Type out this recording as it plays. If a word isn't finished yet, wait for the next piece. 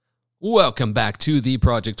Welcome back to the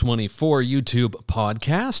Project 24 YouTube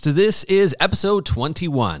podcast. This is episode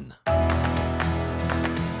 21.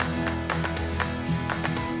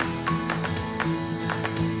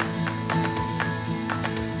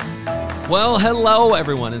 Well, hello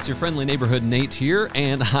everyone. It's your friendly neighborhood Nate here,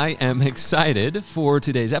 and I am excited for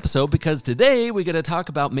today's episode because today we're going to talk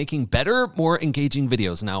about making better, more engaging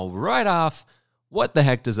videos. Now, right off, what the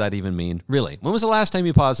heck does that even mean? Really? When was the last time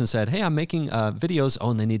you paused and said, hey, I'm making videos,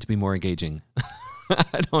 and they need to be more engaging?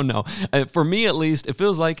 I don't know. For me, at least, it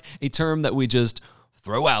feels like a term that we just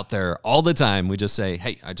throw out there all the time. We just say,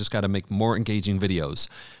 hey, I just got to make more engaging videos.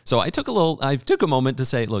 So I took a moment to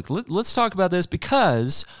say, look, let's talk about this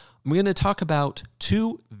because I'm going to talk about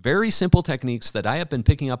two very simple techniques that I have been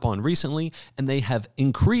picking up on recently, and they have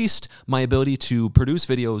increased my ability to produce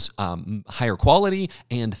videos higher quality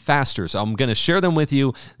and faster. So I'm going to share them with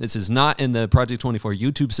you. This is not in the Project 24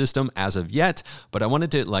 YouTube system as of yet, but I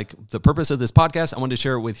wanted to, the purpose of this podcast, I wanted to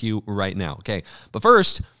share it with you right now. Okay. But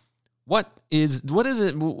first, what's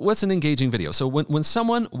an engaging video? So when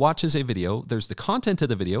someone watches a video, there's the content of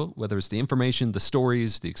the video, whether it's the information, the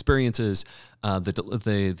stories, the experiences,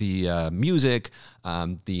 the music,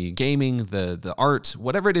 the gaming, the art,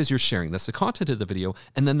 whatever it is you're sharing. That's the content of the video.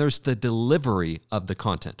 And then there's the delivery of the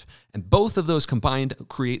content. And both of those combined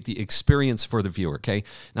create the experience for the viewer, okay?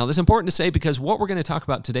 Now, this is important to say because what we're going to talk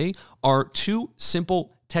about today are two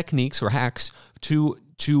simple techniques or hacks to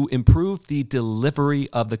improve the delivery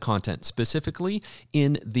of the content, specifically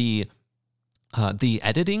in the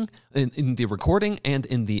editing, in the recording, and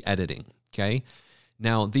in the editing, okay?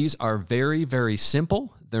 Now, these are very, very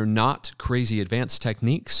simple. They're not crazy advanced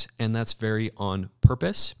techniques, and that's very on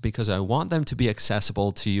purpose because I want them to be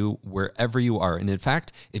accessible to you wherever you are. And in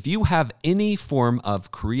fact, if you have any form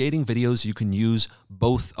of creating videos, you can use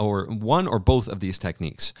both or one or both of these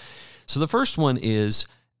techniques. So the first one is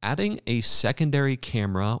adding a secondary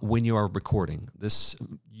camera when you are recording. This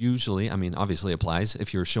usually, obviously applies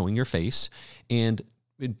if you're showing your face, and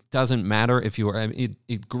it doesn't matter if you're,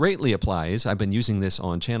 it greatly applies. I've been using this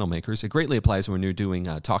on Channel Makers. It greatly applies when you're doing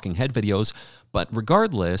talking head videos, but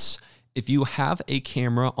regardless, if you have a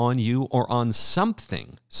camera on you or on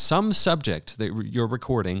something, some subject that you're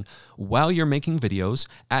recording while you're making videos,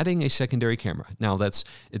 adding a secondary camera. Now,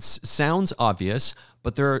 it sounds obvious,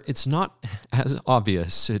 but it's not as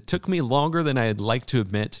obvious. It took me longer than I'd like to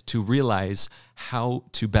admit to realize how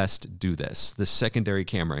to best do this secondary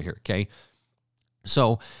camera here, okay?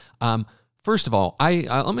 So, first of all,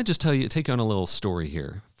 let me just take on a little story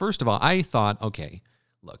here. First of all, I thought, okay,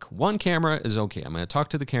 look, one camera is okay. I'm going to talk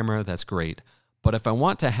to the camera. That's great. But if I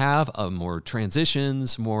want to have more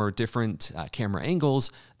transitions, more different camera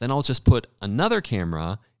angles, then I'll just put another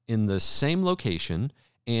camera in the same location,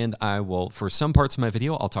 and I will, for some parts of my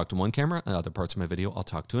video, I'll talk to one camera, and other parts of my video, I'll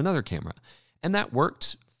talk to another camera. And that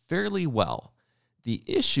worked fairly well. The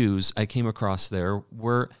issues I came across there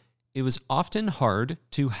were it was often hard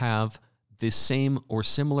to have the same or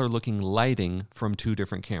similar looking lighting from two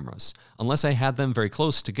different cameras. Unless I had them very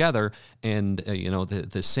close together and,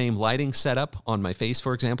 the same lighting setup on my face,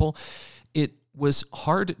 for example, it was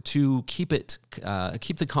hard to keep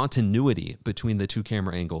the continuity between the two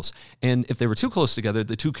camera angles. And if they were too close together,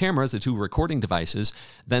 the two cameras, the two recording devices,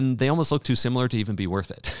 then they almost look too similar to even be worth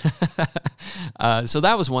it. So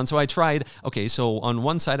that was one. So I tried, okay, so on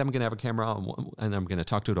one side, I'm going to have a camera and I'm going to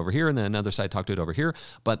talk to it over here, and then another side, talk to it over here.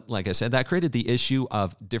 But like I said, that created the issue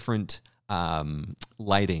of different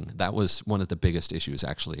lighting. That was one of the biggest issues,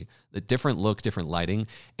 actually. The different look, different lighting.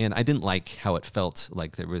 And I didn't like how it felt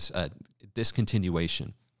like there was a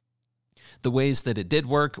discontinuation. The ways that it did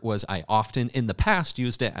work was I often in the past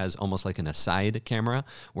used it as almost like an aside camera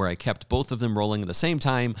where I kept both of them rolling at the same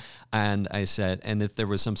time, and I said, and if there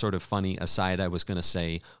was some sort of funny aside I was going to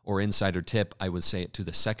say or insider tip, I would say it to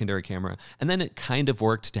the secondary camera, and then it kind of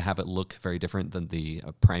worked to have it look very different than the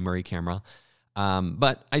primary camera.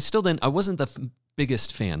 But I wasn't the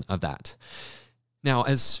biggest fan of that. Now,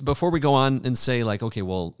 before we go on and say okay,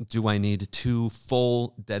 well, do I need two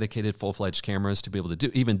dedicated, full-fledged cameras to be able to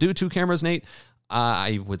do two cameras, Nate?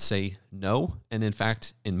 I would say no. And in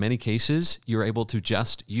fact, in many cases, you're able to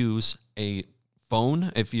just use a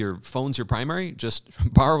phone. If your phone's your primary, just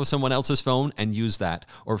borrow someone else's phone and use that.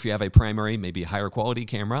 Or if you have a primary, maybe higher quality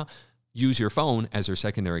camera, use your phone as your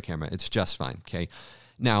secondary camera. It's just fine, okay?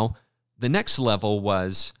 Now, the next level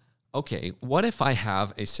was, okay, what if I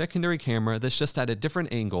have a secondary camera that's just at a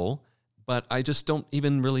different angle, but I just don't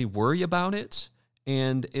even really worry about it,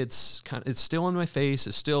 and it's still on my face,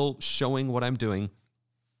 it's still showing what I'm doing,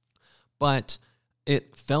 but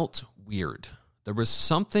it felt weird. There was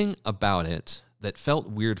something about it that felt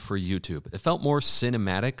weird for YouTube. It felt more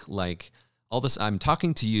cinematic, like all this, I'm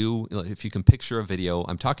talking to you, if you can picture a video,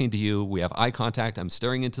 I'm talking to you, we have eye contact, I'm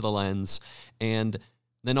staring into the lens, and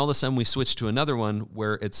then all of a sudden we switch to another one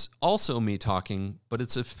where it's also me talking, but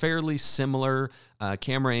it's a fairly similar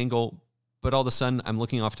camera angle, but all of a sudden I'm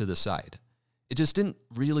looking off to the side. It just didn't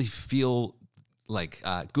really feel like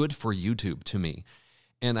good for YouTube to me.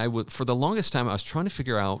 And for the longest time, I was trying to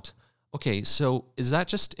figure out, okay, so is that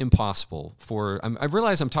just impossible I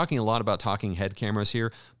realize I'm talking a lot about talking head cameras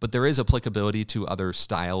here, but there is applicability to other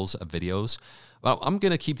styles of videos. Well, I'm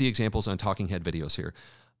going to keep the examples on talking head videos here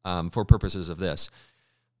for purposes of this.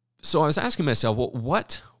 So I was asking myself, well,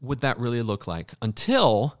 what would that really look like?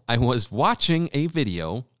 Until I was watching a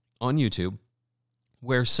video on YouTube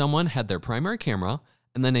where someone had their primary camera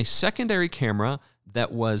and then a secondary camera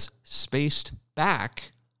that was spaced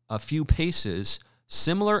back a few paces,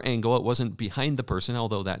 similar angle. It wasn't behind the person,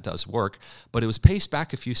 although that does work, but it was paced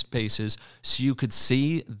back a few spaces so you could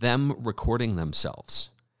see them recording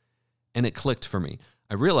themselves. And it clicked for me.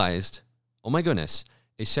 I realized, oh my goodness,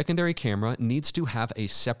 a secondary camera needs to have a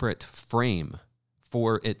separate frame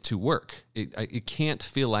for it to work. It can't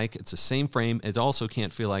feel like it's the same frame. It also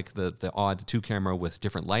can't feel like the odd two camera with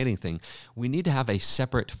different lighting thing. We need to have a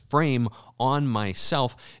separate frame on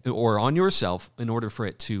myself or on yourself in order for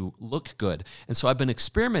it to look good. And so I've been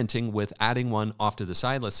experimenting with adding one off to the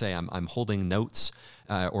side. Let's say I'm holding notes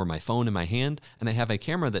or my phone in my hand, and I have a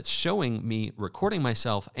camera that's showing me recording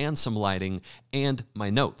myself and some lighting and my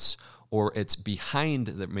notes. Or it's behind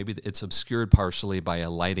that, maybe it's obscured partially by a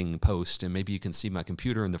lighting post, and maybe you can see my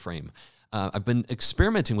computer in the frame. I've been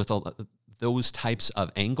experimenting with all those types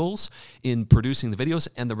of angles in producing the videos,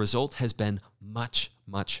 and the result has been much,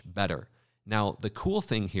 much better. Now, the cool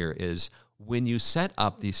thing here is when you set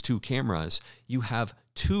up these two cameras, you have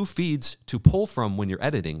two feeds to pull from when you're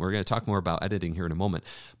editing. We're going to talk more about editing here in a moment.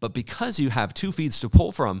 But because you have two feeds to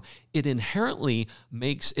pull from, it inherently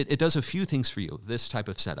makes, it does a few things for you, this type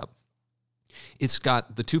of setup. It's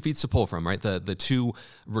got the two feeds to pull from, right? The two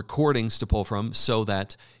recordings to pull from so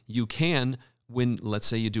that you can, when, let's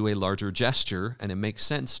say you do a larger gesture and it makes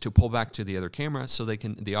sense to pull back to the other camera so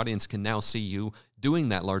the audience can now see you doing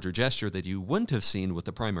that larger gesture that you wouldn't have seen with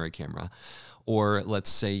the primary camera. Or let's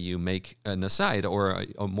say you make an aside or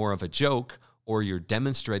a more of a joke, or you're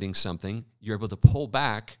demonstrating something, you're able to pull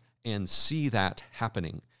back and see that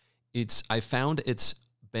happening. I found it's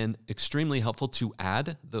been extremely helpful to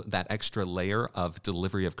add that extra layer of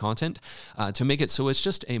delivery of content to make it so it's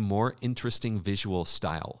just a more interesting visual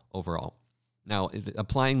style overall. Now,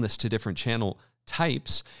 applying this to different channel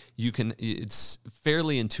types, it's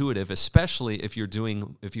fairly intuitive, especially if you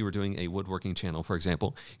were doing a woodworking channel, for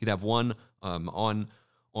example. You'd have one on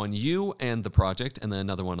you and the project, and then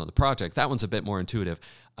another one on the project. That one's a bit more intuitive.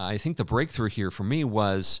 I think the breakthrough here for me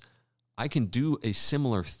was I can do a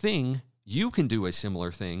similar thing. You can do a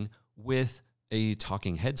similar thing with a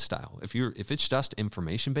talking head style. If it's just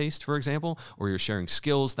information-based, for example, or you're sharing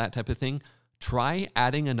skills, that type of thing, try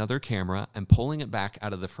adding another camera and pulling it back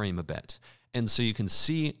out of the frame a bit. And so you can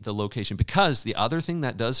see the location, because the other thing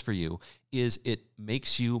that does for you is it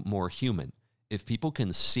makes you more human. If people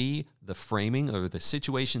can see the framing or the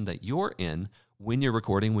situation that you're in when you're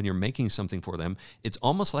recording, when you're making something for them, it's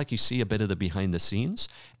almost like you see a bit of the behind the scenes,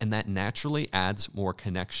 and that naturally adds more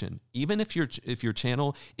connection. Even if your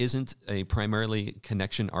channel isn't a primarily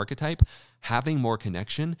connection archetype, having more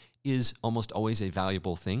connection is almost always a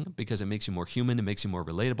valuable thing because it makes you more human, it makes you more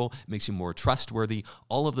relatable, it makes you more trustworthy,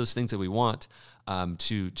 all of those things that we want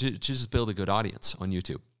to just build a good audience on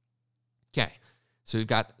YouTube. Okay, so we've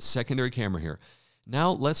got secondary camera here.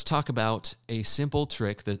 Now let's talk about a simple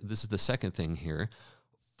trick. This is the second thing here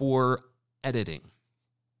for editing.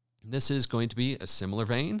 This is going to be a similar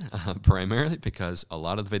vein, primarily because a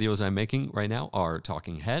lot of the videos I'm making right now are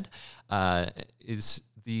talking head. So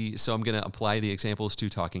I'm going to apply the examples to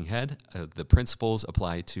talking head. The principles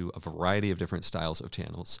apply to a variety of different styles of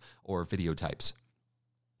channels or video types.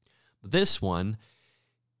 This one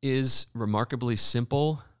is remarkably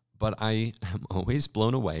simple, but I am always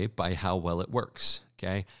blown away by how well it works,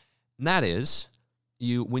 okay? And that is,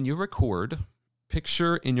 when you record,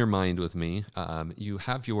 picture in your mind with me, you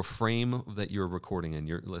have your frame that you're recording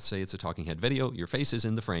in. Let's say it's a talking head video. Your face is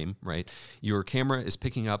in the frame, right? Your camera is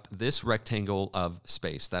picking up this rectangle of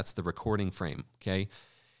space. That's the recording frame, okay?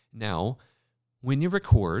 Now, when you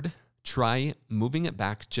record, try moving it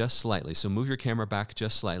back just slightly. So move your camera back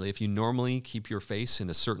just slightly. If you normally keep your face in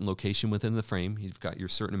a certain location within the frame, you've got your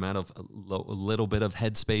certain amount of a little bit of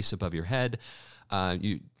head space above your head.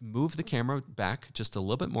 You move the camera back just a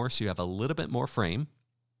little bit more so you have a little bit more frame.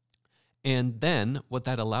 And then what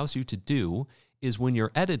that allows you to do is when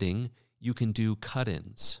you're editing, you can do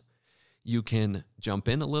cut-ins. You can jump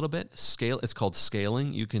in a little bit, scale. It's called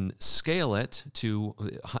scaling. You can scale it to,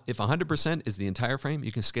 if 100% is the entire frame,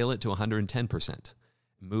 you can scale it to 110%.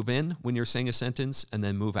 Move in when you're saying a sentence and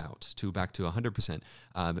then move out to back to 100%.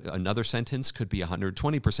 Another sentence could be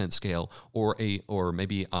 120% scale or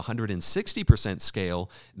maybe 160%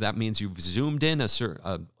 scale. That means you've zoomed in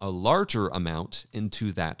a larger amount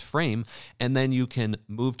into that frame, and then you can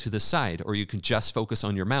move to the side, or you can just focus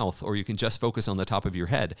on your mouth, or you can just focus on the top of your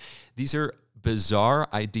head. These are bizarre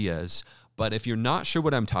ideas. But if you're not sure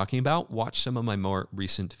what I'm talking about, watch some of my more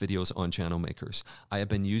recent videos on Channel Makers. I have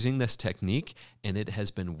been using this technique, and it has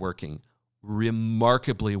been working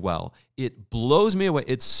remarkably well. It blows me away.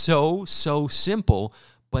 It's so simple,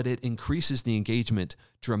 but it increases the engagement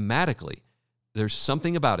dramatically. There's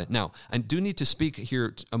something about it. Now, I do need to speak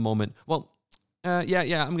here a moment. Well, I'm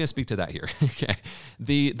going to speak to that here. Okay.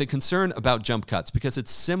 The concern about jump cuts, because it's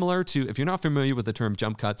similar to, if you're not familiar with the term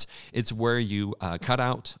jump cuts, it's where you cut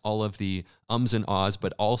out all of the ums and ahs,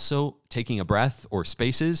 but also taking a breath or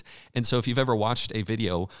spaces. And so if you've ever watched a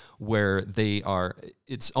video where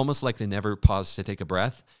it's almost like they never pause to take a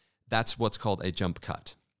breath, that's what's called a jump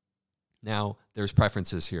cut. Now, there's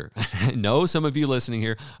preferences here. I know some of you listening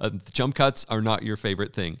here, jump cuts are not your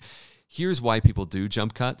favorite thing. Here's why people do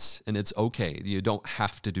jump cuts, and it's okay. You don't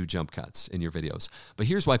have to do jump cuts in your videos. But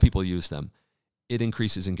here's why people use them. It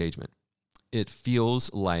increases engagement. It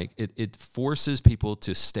feels like it forces people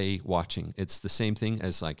to stay watching. It's the same thing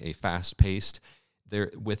as like a fast-paced.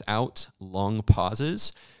 Without long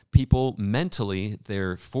pauses, people mentally,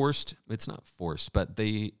 they're forced, it's not forced, but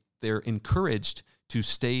they're encouraged to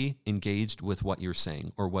stay engaged with what you're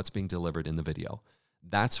saying or what's being delivered in the video.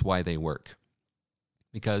 That's why they work.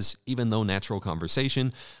 Because even though natural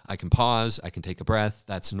conversation, I can pause, I can take a breath,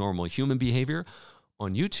 that's normal human behavior.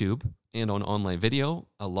 On YouTube and on online video,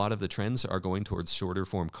 a lot of the trends are going towards shorter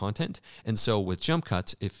form content. And so with jump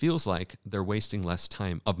cuts, it feels like they're wasting less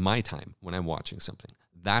time of my time when I'm watching something.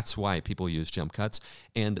 That's why people use jump cuts,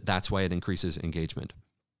 and that's why it increases engagement.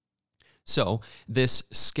 So this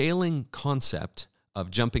scaling concept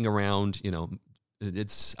of jumping around,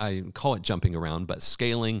 I call it jumping around, but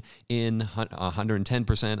scaling in 110%,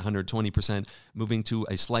 120%, moving to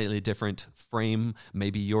a slightly different frame.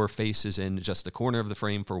 Maybe your face is in just the corner of the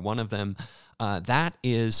frame for one of them. That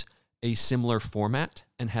is a similar format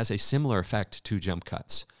and has a similar effect to jump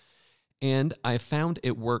cuts. And I found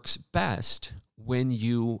it works best when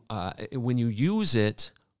you use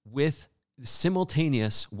it with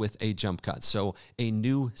simultaneous with a jump cut. So a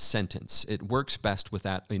new sentence. It works best with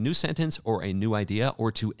that, a new sentence or a new idea,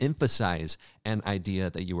 or to emphasize an idea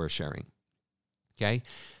that you are sharing. Okay?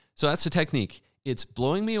 So that's the technique. It's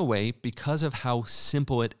blowing me away because of how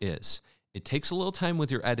simple it is. It takes a little time with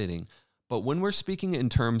your editing, but when we're speaking in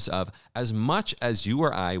terms of as much as you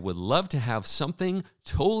or I would love to have something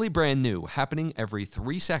totally brand new happening every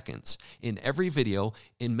 3 seconds in every video,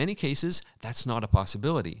 in many cases, that's not a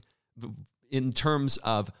possibility. In terms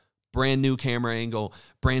of brand new camera angle,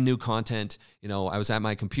 brand new content, I was at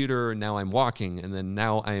my computer, now I'm walking, and then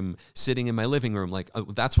now I'm sitting in my living room.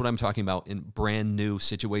 That's what I'm talking about in brand new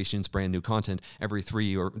situations, brand new content every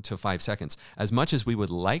 3 to 5 seconds. As much as we would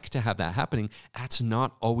like to have that happening, that's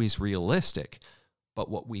not always realistic. But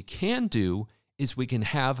what we can do is we can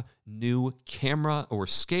have new camera or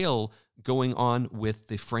scale going on with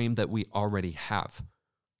the frame that we already have.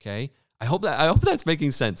 Okay? I hope that's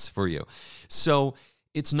making sense for you. So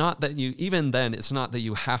it's not that it's not that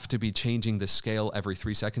you have to be changing the scale every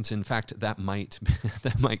 3 seconds. In fact, that might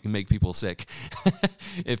make people sick.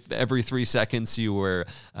 If every 3 seconds you were,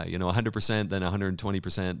 100%, then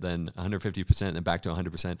 120%, then 150%, and back to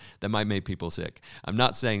 100%, that might make people sick. I'm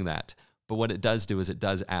not saying that. But what it does do is it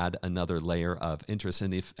does add another layer of interest.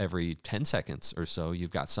 And if every 10 seconds or so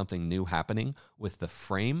you've got something new happening with the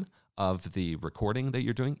frame of the recording that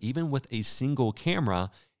you're doing, even with a single camera,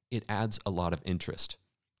 it adds a lot of interest,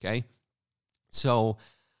 okay? So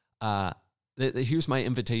here's my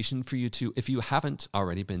invitation for you to, if you haven't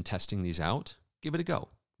already been testing these out, give it a go.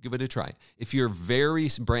 Give it a try. If you're very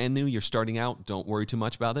brand new, you're starting out, don't worry too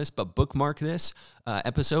much about this, but bookmark this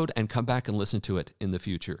episode and come back and listen to it in the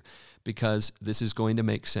future, because this is going to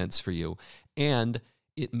make sense for you. And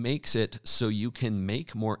it makes it so you can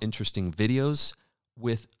make more interesting videos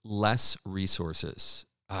with less resources.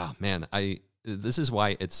 Man, this is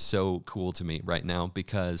why it's so cool to me right now,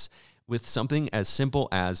 because with something as simple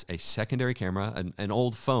as a secondary camera, an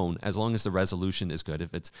old phone, as long as the resolution is good,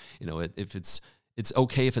 if it's, it's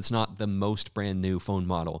okay if it's not the most brand new phone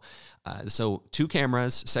model. So 2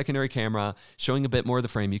 cameras, secondary camera, showing a bit more of the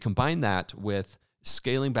frame. You combine that with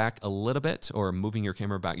scaling back a little bit or moving your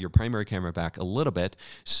camera back, your primary camera back a little bit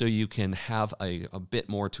so you can have a bit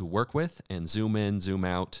more to work with and zoom in, zoom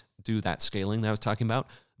out, do that scaling that I was talking about.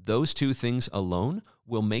 Those two things alone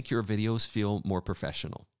will make your videos feel more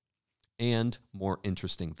professional and more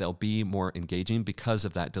interesting. They'll be more engaging because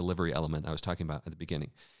of that delivery element I was talking about at the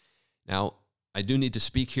beginning. Now, I do need to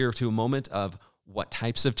speak here to a moment of what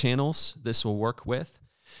types of channels this will work with.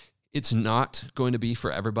 It's not going to be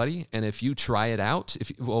for everybody. And if you try it out,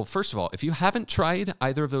 first of all, if you haven't tried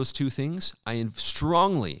either of those two things, I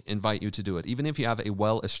strongly invite you to do it. Even if you have a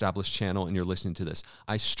well-established channel and you're listening to this,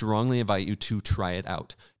 I strongly invite you to try it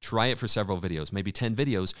out. Try it for several videos, maybe 10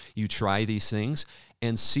 videos. You try these things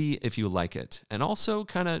and see if you like it. And also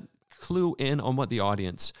kind of clue in on what the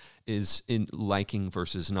audience is in liking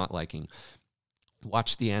versus not liking.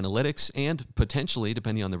 Watch the analytics, and potentially,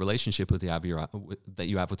 depending on the relationship that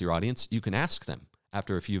you have with your audience, you can ask them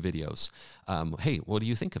after a few videos, hey, what do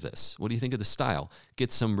you think of this? What do you think of the style?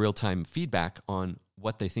 Get some real-time feedback on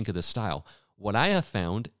what they think of the style. What I have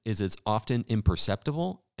found is it's often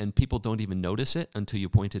imperceptible, and people don't even notice it until you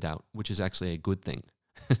point it out, which is actually a good thing.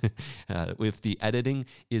 If the editing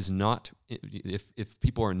is not, if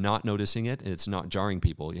people are not noticing it, and it's not jarring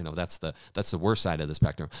people, that's the worst side of the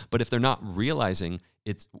spectrum. But if they're not realizing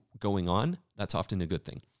it's going on, that's often a good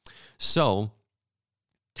thing. So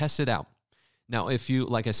test it out. Now,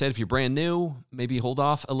 like I said, if you're brand new, maybe hold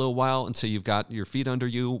off a little while until you've got your feet under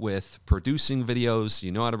you with producing videos.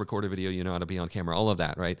 You know how to record a video, you know how to be on camera, all of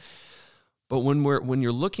that, right? But when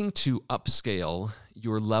you're looking to upscale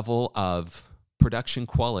your level of production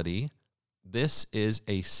quality, this is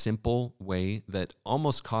a simple way that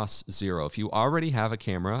almost costs zero. If you already have a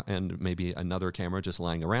camera and maybe another camera just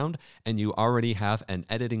lying around, and you already have an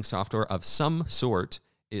editing software of some sort,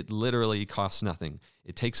 it literally costs nothing.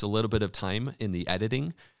 It takes a little bit of time in the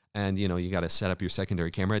editing, and you got to set up your secondary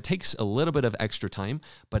camera. It takes a little bit of extra time,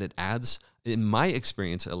 but it adds, in my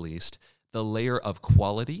experience at least, the layer of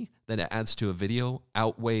quality that it adds to a video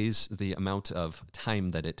outweighs the amount of time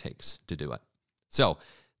that it takes to do it. So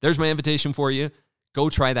there's my invitation for you. Go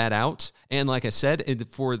try that out. And like I said,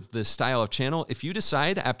 for the style of channel, if you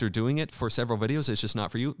decide after doing it for several videos it's just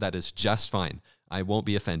not for you, that is just fine. I won't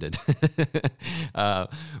be offended.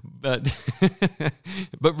 But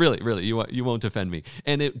really, you won't offend me.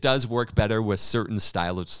 And it does work better with certain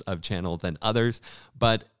styles of channel than others.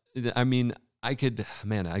 But I mean, I could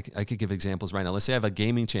give examples right now. Let's say I have a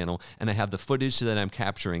gaming channel and I have the footage that I'm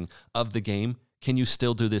capturing of the game. Can you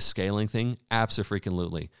still do this scaling thing?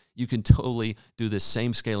 Abso-freaking-lutely. You can totally do this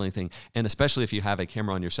same scaling thing. And especially if you have a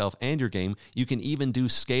camera on yourself and your game, you can even do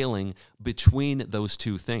scaling between those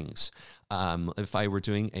two things. If I were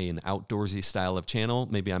doing an outdoorsy style of channel,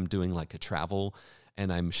 maybe I'm doing like a travel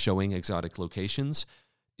and I'm showing exotic locations.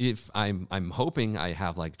 If I'm hoping I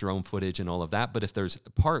have like drone footage and all of that, but if there's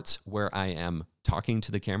parts where I am talking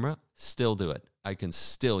to the camera, still do it. I can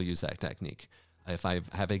still use that technique. If I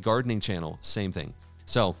have a gardening channel, same thing.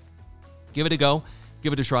 So give it a go,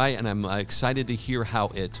 give it a try, and I'm excited to hear how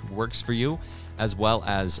it works for you, as well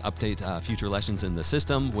as update future lessons in the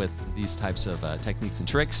system with these types of techniques and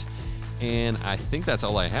tricks. And I think that's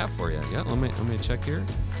all I have for you. Yeah, let me check here.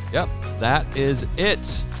 Yep, that is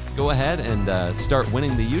it. Go ahead and start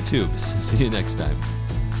winning the YouTubes. See you next time.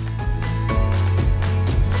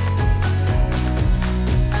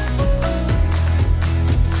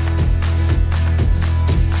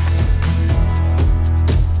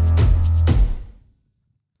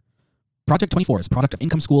 Project 24 is a product of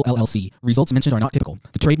Income School LLC. Results mentioned are not typical.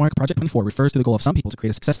 The trademark Project 24 refers to the goal of some people to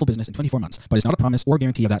create a successful business in 24 months, but is not a promise or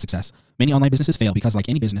guarantee of that success. Many online businesses fail because, like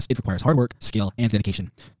any business, it requires hard work, skill, and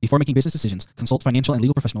dedication. Before making business decisions, consult financial and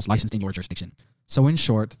legal professionals licensed in your jurisdiction. So in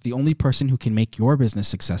short, the only person who can make your business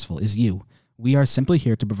successful is you. We are simply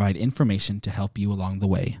here to provide information to help you along the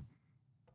way.